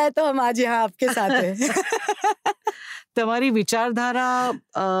આગે બઢાયા તો હમ આજે હા આપકે સાથ હૈ. તમારી વિચારધારા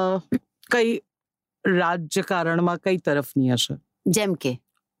કઈ રાજકારણમાં કઈ તરફની હશે? જેમ કે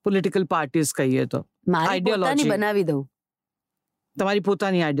પોલિટિકલ પાર્ટીઝ કહીએ તો મારી પોતાની બનાવી દઉં. તમારી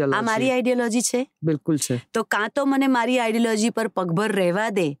પોતાની આઈડિયોલોજી? આ મારી આઈડિયોલોજી છે. બિલકુલ છે. તો કાં તો મને મારી આઈડિયોલોજી પર પગભર રહેવા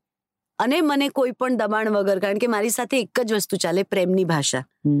દે, અને મને કોઈ પણ દબાણ વગર, કારણ કે મારી સાથે એક જ વસ્તુ ચાલે, પ્રેમની ભાષા.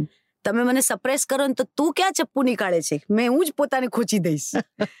 તમે મને સપ્રેસ કરો ને તો તું ક્યાં ચપ્પુ નીકાળે છે, હું જ પોતાને ખોચી દઈશ.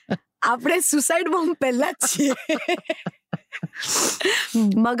 આપણે સુસાઇડ બોમ્બ પહેલા જ છીએ.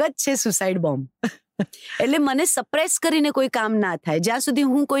 મગજ છે સુસાઇડ બોમ્બ. એટલે મને સપ્રેસ કરીને કોઈ કામ ના થાય. જ્યાં સુધી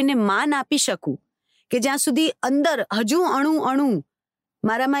હું કોઈને માન આપી શકું, કે જ્યાં સુધી અંદર હજુ અણુ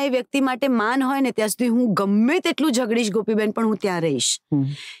મારામાં એ વ્યક્તિ માટે માન હોય ને, ત્યાં સુધી હું ગમે તેટલું ઝઘડીશ ગોપીબેન, પણ હું ત્યાં રહીશ.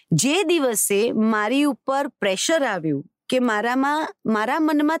 જે દિવસે મારી ઉપર પ્રેશર આવ્યું કે મારા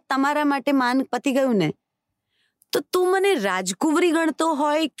મનમાં તમારા માટે માન પતી ગયું ને, તો તું મને રાજકુંવરી ગણતો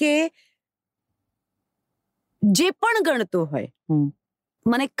હોય કે જે પણ ગણતો હોય,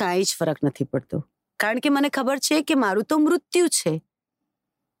 મને કાંઈ જ ફરક નથી પડતો. કારણ કે મને ખબર છે કે મારું તો મૃત્યુ છે.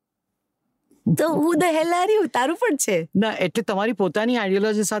 તો હું ધ હેલ આર યુ, તારું પણ છે ના. એટલે તમારી પોતાની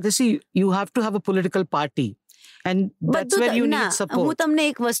આઈડિયોલોજી સાથે you have to have a political party and that's wear you need support. હું તમને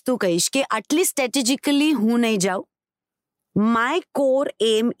એક વસ્તુ કહીશ કે આટલી સ્ટ્રેટેજિકલી હું નહીં જાઉં. My core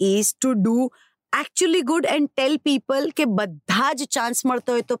M is to do actually good and tell people કે બધા જ ચાન્સ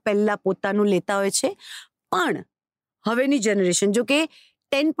મળતો હોય તો પહેલા પોતાનું લેતા હોય છે. પણ હવેની જનરેશન, જો કે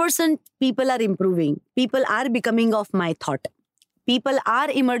 10% people are improving, people are becoming of my thought, people are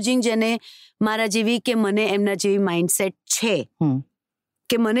emerging, જેને મારા જેવી કે મને એમના જેવી માઇન્ડસેટ છે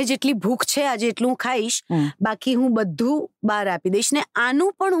કે મને જેટલી ભૂખ છે આજે એટલું ખાઈશ, બાકી હું બધું બહાર આપી દઈશ. ને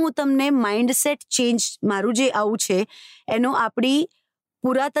આનું પણ હું તમને માઇન્ડસેટ ચેન્જ, મારું જે આવું છે એનો આપણી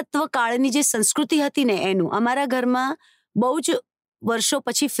પુરાતત્વ કાળની જે સંસ્કૃતિ હતી ને એનું, અમારા ઘરમાં બહુ જ વર્ષો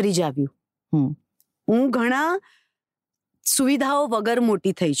પછી ફ્રીજ આવ્યું. હું ઘણા સુવિધાઓ વગર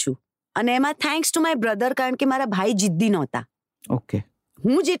મોટી થઈ છું, અને એમાં થેન્ક્સ ટુ માય બ્રધર, કારણ કે મારા ભાઈ જિદ્દી નહોતા. ઓકે.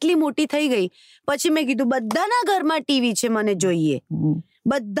 હું જેટલી મોટી થઈ ગઈ પછી મેં કીધું બધાના ઘરમાં ટીવી છે, મને જોઈએ.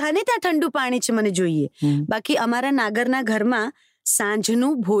 બધાને ત્યાં ઠંડુ પાણી છે, મને જોઈએ. બાકી અમારા નાગરના ઘરમાં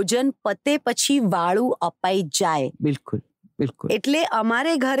સાંજનું ભોજન પતે પછી વાળું અપાઈ જાય. બિલકુલ બિલકુલ. એટલે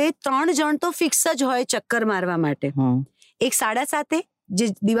અમારે ઘરે 3 જણ તો ફિક્સ જ હોય ચક્કર મારવા માટે. એક 7:30 જે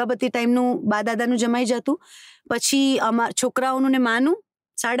દીવાબત્તી ટાઈમનું બા દાદાનું જમાઈ જતું, પછી છોકરાઓનું ને માનું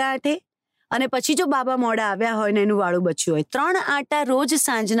 8:30, અને પછી જો બાબા મોડા આવ્યા હોય ને એનું વાળું બચ્યું હોય, 3 આટા રોજ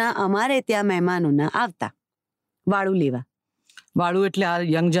સાંજના અમારે ત્યાં મહેમાનોના આવતા વાળું લેવા. વાળું એટલે આ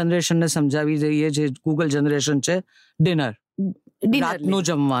યંગ જનરેશનને સમજાવી દઈએ, જે ગૂગલ જનરેશન છે, ડિનર રાતનું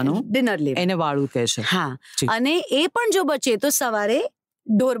જમવાનું, ડિનર લેવા, એને વાળું કહે છે. હા. અને એ પણ જો બચે તો સવારે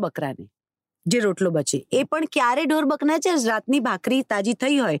ઢોર બકરાને જે રોટલો બચે, એ પણ ક્યારે ઢોર બકરા છે, રાતની ભાખરી તાજી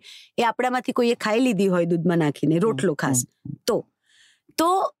થઈ હોય એ આપણામાંથી કોઈએ ખાઈ લીધી હોય દૂધમાં નાખીને, રોટલો ખાસ, તો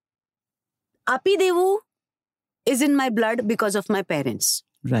આપી દેવું is in my blood because of my parents.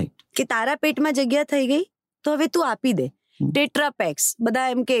 Right. કે તારા પેટમાં જગ્યા થઈ ગઈ તો હવે તું આપી દે. ટેટ્રાપેક્સ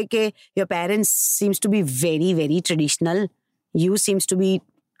બધા એમ કે your parents seems two be very very traditional, you seems two B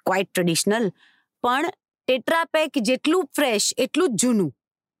quite traditional, પણ ટેટ્રાપેક જેટલું ફ્રેશ એટલું જ જૂનું.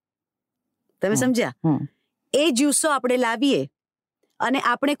 તમે સમજ્યા? એ જ્યુસો આપણે લાવીએ અને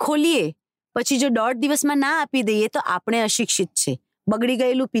આપણે ખોલીએ, પછી જો 1.5 દિવસમાં ના આપી દઈએ તો આપણે અશિક્ષિત છે. બગડી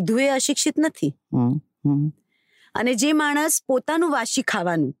ગયેલું પીધું એ અશિક્ષિત નથી. અને જે માણસ પોતાનું વાસી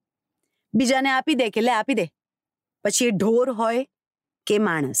ખાવાનું બીજાને આપી દે કે લે આપી દે, પછી એ ઢોર હોય કે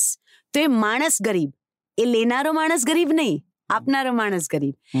માણસ, તો એ માણસ ગરીબ. એ લેનારો માણસ ગરીબ નહીં, આપનારો માણસ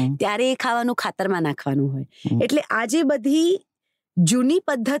ગરીબ. ત્યારે એ ખાવાનું ખાતરમાં નાખવાનું હોય. એટલે આજે બધી જૂની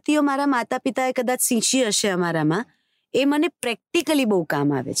પદ્ધતિઓ મારા માતા પિતાએ કદાચ શીખી હશે અમારામાં, એ મને પ્રેક્ટિકલી બહુ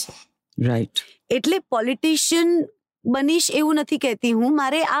કામ આવે છે. રાઈટ. એટલે પોલિટિશિયન બનીશ એવું નથી કહેતી હું,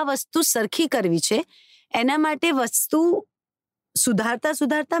 મારે આ વસ્તુ સરખી કરવી છે. એના માટે વસ્તુ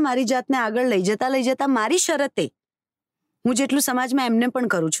સુધારતા મારી જાતને આગળ લઈ જતા મારી શરતે હું જેટલું સમાજમાં એમને પણ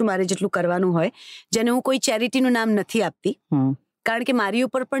કરું છું, મારે જેટલું કરવાનું હોય, જેને હું કોઈ ચેરિટીનું નામ નથી આપતી, કારણ કે મારી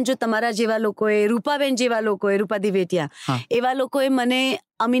ઉપર પણ જો તમારા જેવા લોકોએ, રૂપાબેન જેવા લોકોએ, રૂપા દિવેટિયા એવા લોકોએ મને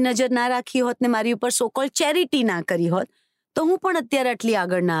અમી નજર ના રાખી હોત ને મારી ઉપર સોકોલ ચેરિટી ના કરી હોત, તો હું પણ અત્યારે આટલી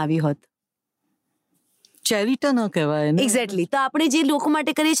આગળ ના આવી હોત. ચેરિટી ન કહેવાય. એક્ઝેક્ટલી. તો આપણે જે લોકો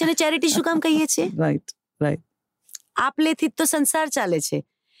માટે કરીએ છીએ ચેરિટી શું કામ કહીએ છીએ? Right right. આપલેથી જ તો સંસાર ચાલે છે.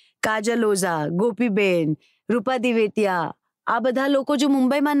 કાજલ ઓઝા, ગોપીબેન, રૂપા દિવેટિયા, આ બધા લોકો જો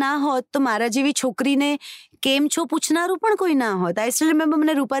મુંબઈમાં ના હોત તો મારા જેવી છોકરીને કેમ છો પૂછનારું પણ કોઈ ના હોત. આઈ સ્ટીલ રિમેમ્બર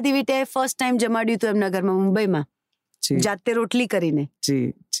મને રૂપા દિવેટિયાએ ફર્સ્ટ ટાઈમ જમાડ્યું હતું એમના ઘરમાં મુંબઈમાં, જાતે રોટલી કરીને.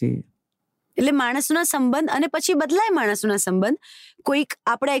 એટલે માણસોના સંબંધ, અને પછી બદલાય માણસોના સંબંધ. કોઈક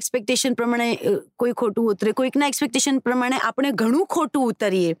આપણા એક્સપેક્ટેશન પ્રમાણે કોઈ ખોટું ઉતરે, કોઈકના એક્સપેક્ટેશન પ્રમાણે આપણે ઘણું ખોટું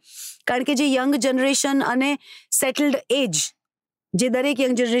ઉતરીએ, કારણ કે જે યંગ જનરેશન અને સેટલડ એજ, જે દરેક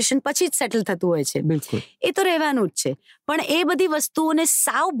યંગ જનરેશન પછી જ સેટલ થતું હોય છે, બિલકુલ, એ તો રહેવાનું જ છે. પણ એ બધી વસ્તુઓને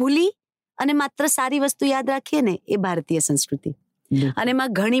સાવ ભૂલી અને માત્ર સારી વસ્તુ યાદ રાખીએ ને, એ ભારતીય સંસ્કૃતિ. અને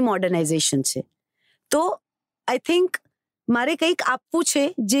એમાં ઘણી મોડર્નાઇઝેશન છે. તો આઈ થિંક મારે કંઈક આપવું છે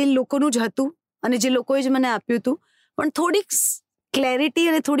જે લોકોનું જ હતું અને જે લોકોએ જ મને આપ્યું હતું, પણ થોડીક ક્લેરિટી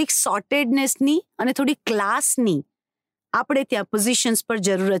અને થોડીક સોર્ટેડનેસની અને થોડીક ક્લાસની આપણે ત્યાં પોઝિશન્સ પર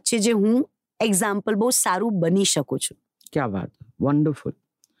જરૂરત છે જે હું એક્ઝામ્પલ બહુ સારું બની શકું છું. ક્યાં વાત, વન્ડરફુલ.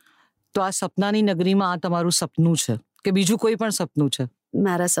 તો આ સપનાની નગરીમાં આ તમારું સપનું છે કે બીજું કોઈ પણ સપનું છે?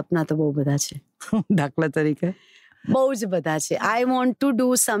 મારા સપના તો બહુ બધા છે. દાખલા તરીકે? બહુ જ બધા છે. I want to do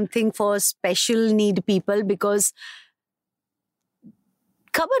something four special need people because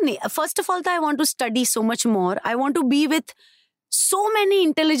ખબર નહીં, ફર્સ્ટ ઓફ ઓલ તો I want to study so much more. I want to B with so many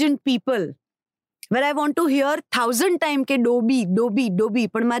intelligent people were I want to here 1000 time કે ડોબી ડોબી ડોબી,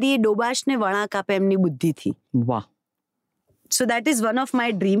 પણ મારી એ ડોબાશને વળાંક આપે એમની બુદ્ધિથી. વાહ. So that is one of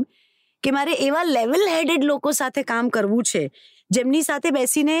my dream કે મારે એવા લેવલ હેડેડ લોકો સાથે કામ કરવું છે જેમની સાથે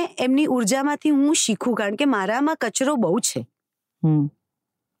બેસીને એમની ઉર્જામાંથી હું શીખું, કારણ કે મારામાં કચરો બહુ છે.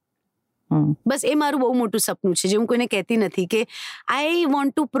 બસ એ મારું બહુ મોટું સપનું છે જે હું કોઈને કહેતી નથી કે I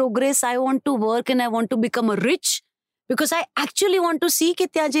want to progress, I want to work and I want to become a rich because I actually want to C કે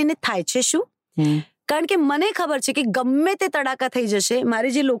ત્યાં જઈને થાય છે શું. કારણ કે મને ખબર છે કે ગમે તે તડાકા થઈ જશે, મારે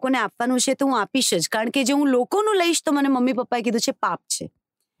જે લોકોને આપવાનું છે તો હું આપીશ જ, કારણ કે જે હું લોકોનું લઈશ તો મને મમ્મી પપ્પાએ કીધું છે પાપ છે.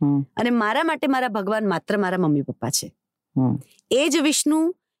 અને મારા માટે મારા ભગવાન માત્ર મારા મમ્મી પપ્પા છે. એ જ વિષ્ણુ,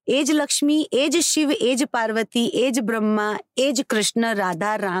 એ જ લક્ષ્મી, એ જ શિવ, એ જ પાર્વતી, એ જ બ્રહ્મા, એ જ કૃષ્ણ,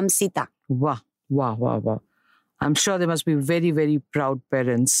 રાધા, રામ, સીતા. વાહ વાહ વાહ વાહ. I'm sure they must be very, very proud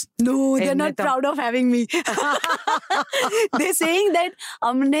parents. No, they're not proud of having me. They're saying that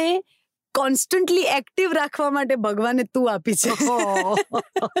અમને કોન્સ્ટન્ટલી એક્ટિવ રાખવા માટે ભગવાને તું આપી છે.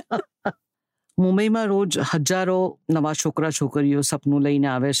 મુંબઈમાં રોજ હજારો નવા છોકરા છોકરીઓ સપનું લઈને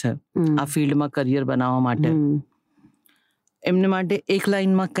આવે છે આ ફિલ્ડમાં કરિયર બનાવવા માટે. એમને માટે એક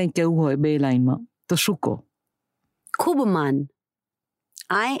લાઈનમાં કંઈ કહેવું હોય, 2 લાઈનમાં, તો શું કહો? ખૂબ માન.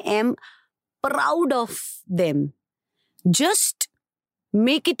 I am proud of them. Just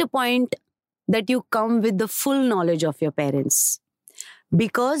make it a point that you come with the full knowledge of your parents.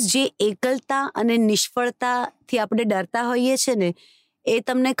 Because જે એકલતા અને નિષ્ફળતાથી આપણે ડરતા હોઈએ છે ને, એ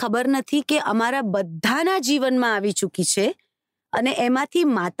તમને ખબર નથી કે અમારા બધાના જીવનમાં આવી ચૂકી છે અને એમાંથી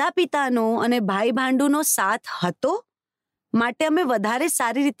માતા પિતાનો અને ભાઈ ભાંડુનો સાથ હતો માટે અમે વધારે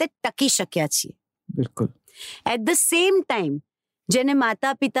સારી રીતે ટકી શક્યા છીએ. બિલકુલ. એટ ધ સેમ ટાઈમ જેને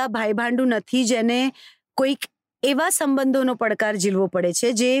માતા પિતા ભાઈ ભાંડુ નથી, જેને કોઈક એવા સંબંધોનો પડકાર ઝીલવો પડે છે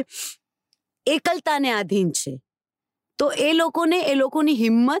જે એકલતાને આધીન છે, તો એ લોકોને એ લોકોની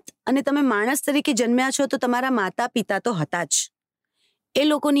હિંમત, અને તમે માણસ તરીકે જન્મ્યા છો તો તમારા માતા પિતા તો હતા જ, એ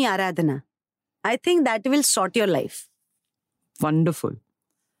લોકોની આરાધના, I think that will sort your life. Wonderful.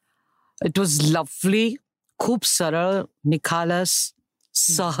 It was lovely. ખૂબ સરળ, નિખાલસ,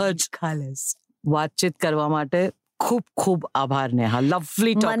 સહજ વાતચીત કરવા માટે ખૂબ ખૂબ આભાર નેહા.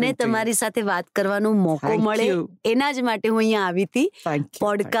 લવલી. મને તમારી સાથે વાત કરવાનો મોકો મળે એના જ માટે હું અહીંયા આવી હતી.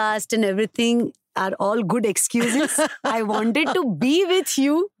 Podcast and everything are all good excuses. I wanted to be with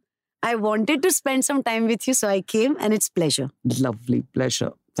you. I wanted to spend some time with you, so I came and it's pleasure. Lovely pleasure.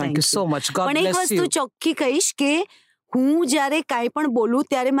 Thank you so much. God bless you. પણ એક વસ્તુ ચોખ્ખી કહીશ કે હું જ્યારે કાંઈ પણ બોલું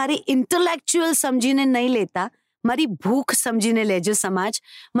ત્યારે મારી ઇન્ટેલેક્ચ્યુઅલ સમજીને નહીં લેતા, મારી ભૂખ સમજીને લેજો સમાજ.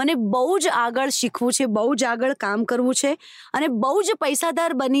 મને બહુ જ આગળ શીખવું છે, બહુ જ આગળ કામ કરવું છે, અને બહુ જ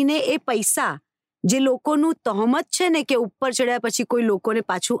પૈસાદાર બનીને એ પૈસા જે લોકોનું તહોમત છે ને કે ઉપર ચડ્યા પછી કોઈ લોકોને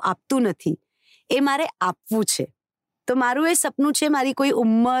પાછું આપતું નથી, એ મારે આપવું છે. તો મારું એ સપનું છે. મારી કોઈ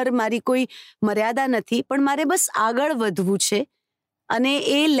ઉંમર, મારી કોઈ મર્યાદા નથી, પણ મારે બસ આગળ વધવું છે અને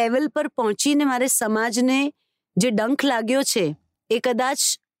એ લેવલ પર પહોંચીને મારે સમાજને જે ડંખ લાગ્યો છે એ કદાચ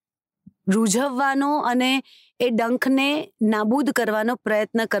રૂઝવવાનો અને એ ડંખને નાબૂદ કરવાનો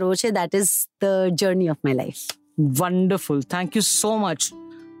પ્રયત્ન કરવો છે. That is the journey of my life. Wonderful. Thank you so much.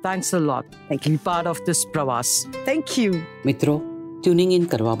 Thanks a lot. Thank you. Part of this પ્રવાસ. Thank you. મિત્રો, ટ્યુનિંગ ઇન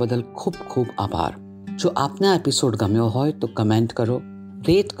કરવા બદલ ખૂબ ખૂબ આભાર. જો આપને આ એપિસોડ ગમ્યો હોય તો કમેન્ટ કરો,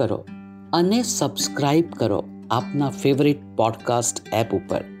 રેટ કરો અને સબસ્ક્રાઇબ કરો આપના ફેવરિટ પોડકાસ્ટ એપ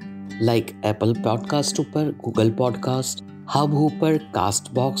ઉપર, લાઈક એપલ પોડકાસ્ટ ઉપર, ગૂગલ પોડકાસ્ટ, હબ ઉપર,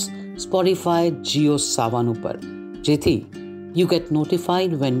 કાસ્ટબોક્સ, સ્પોટીફાય, જીઓ સાવન ઉપર, જેથી you get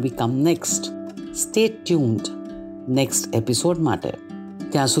notified when we come next. Stay tuned next episode માટે.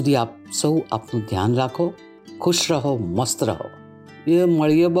 ત્યાં સુધી આપ સૌ આપનું ધ્યાન રાખો, ખુશ રહો, મસ્ત રહો. એ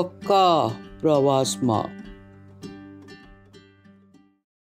મળીએ બક્કા પ્રવાસમાં.